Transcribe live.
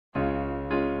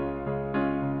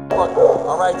Facebook.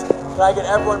 All right, can I get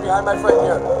everyone behind my friend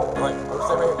here? All right,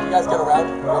 stay right here. You guys get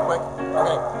around real quick.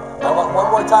 Okay, I want one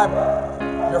more time.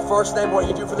 Your first name, what do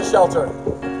you do for the shelter?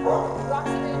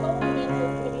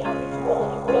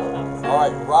 All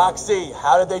right, Roxy,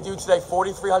 how did they do today?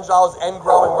 $4,300 and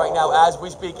growing right now as we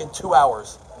speak in 2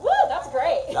 hours. Woo, that's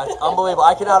great. That's unbelievable.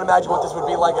 I cannot imagine what this would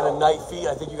be like in a night feed.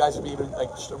 I think you guys would be even like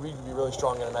we'd be really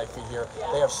strong in a night feed here.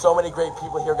 Yeah. They have so many great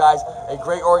people here, guys. A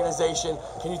great organization.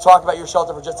 Can you talk about your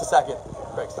shelter for just a second?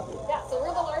 Great. Yeah, so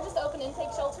we're the largest open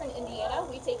intake shelter in Indiana.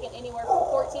 We take in anywhere from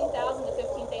 14,000 to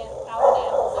 15,000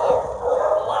 animals a year.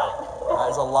 Wow. That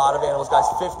is a lot of animals, guys.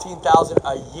 15,000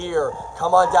 a year.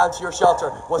 Come on down to your shelter.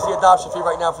 What's the adoption fee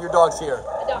right now for your dogs here?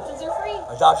 Adoptions are free.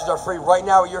 Adoptions are free right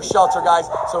now at your shelter, guys.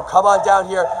 So come on down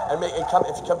here and come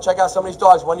check out some of these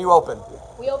dogs. When do you open?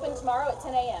 We open tomorrow at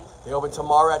 10 a.m. They open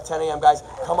tomorrow at 10 a.m., guys.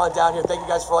 Come on down here. Thank you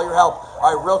guys for all your help. All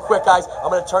right, real quick, guys.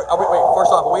 I'm going to turn. Wait. First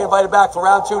off, are we invited back for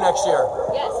round 2 next year?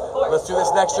 Yes, of course. Let's do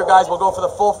this next year, guys. We'll go for the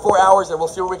full 4 hours, and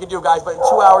we'll see what we can do, guys. But in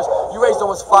 2 hours, you raised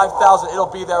almost $5,000. It'll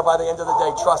be there by the end of the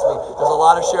day. Trust me. There's a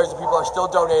lot of shares, and people are still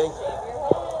donating.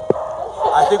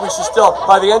 I think we should still,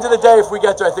 by the end of the day, if we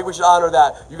get there, I think we should honor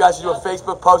that. You guys should do a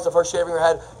Facebook post of her shaving her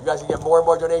head. You guys can get more and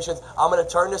more donations. I'm going to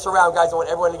turn this around, guys. I want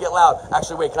everyone to get loud.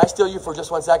 Actually, wait, can I steal you for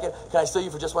just 1 second? Can I steal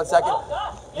you for just 1 second? Oh,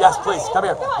 gosh. Yes, please. Come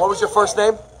here. What was your first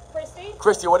name? Christy.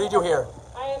 Christy, what do you do here?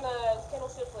 I am a kennel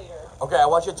shift leader. Okay, I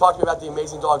want you to talk to me about the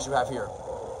amazing dogs you have here.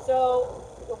 So,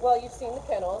 well, you've seen the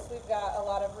kennels. We've got a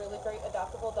lot of really great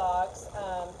adoptable dogs.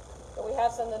 But we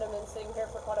have some that have been sitting here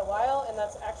for quite a while, and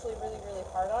that's actually really, really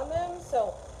hard on them.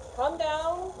 So come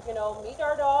down, meet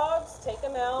our dogs, take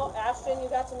them out. Ashton,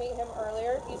 you got to meet him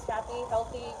earlier. He's happy,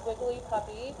 healthy, wiggly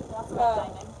puppy.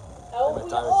 Oh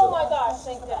my gosh,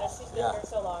 thank goodness. She's been here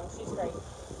so long. She's great.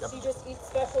 She just eats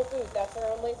special food. That's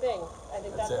her only thing. I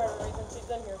think that's part of the reason she's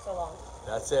been here so long.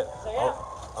 That's it. So yeah.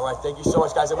 All right, thank you so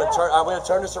much, guys. I'm gonna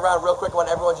turn this around real quick. I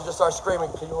want everyone to just start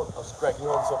screaming. Can you hold? Oh, Greg, can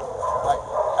you hold this over? All right,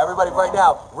 everybody, right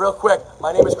now, real quick.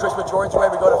 My name is Kris Rotonda.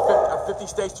 We go to 50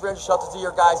 states, 300 shelters a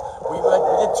year, guys. We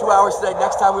did 2 hours today.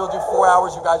 Next time we will do 4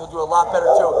 hours. You guys will do a lot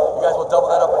better too. You guys will double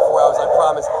that up in 4 hours, I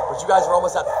promise. But you guys are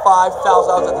almost at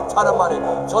 $5,000. That's a ton of money.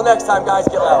 Until next time, guys,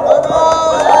 get loud.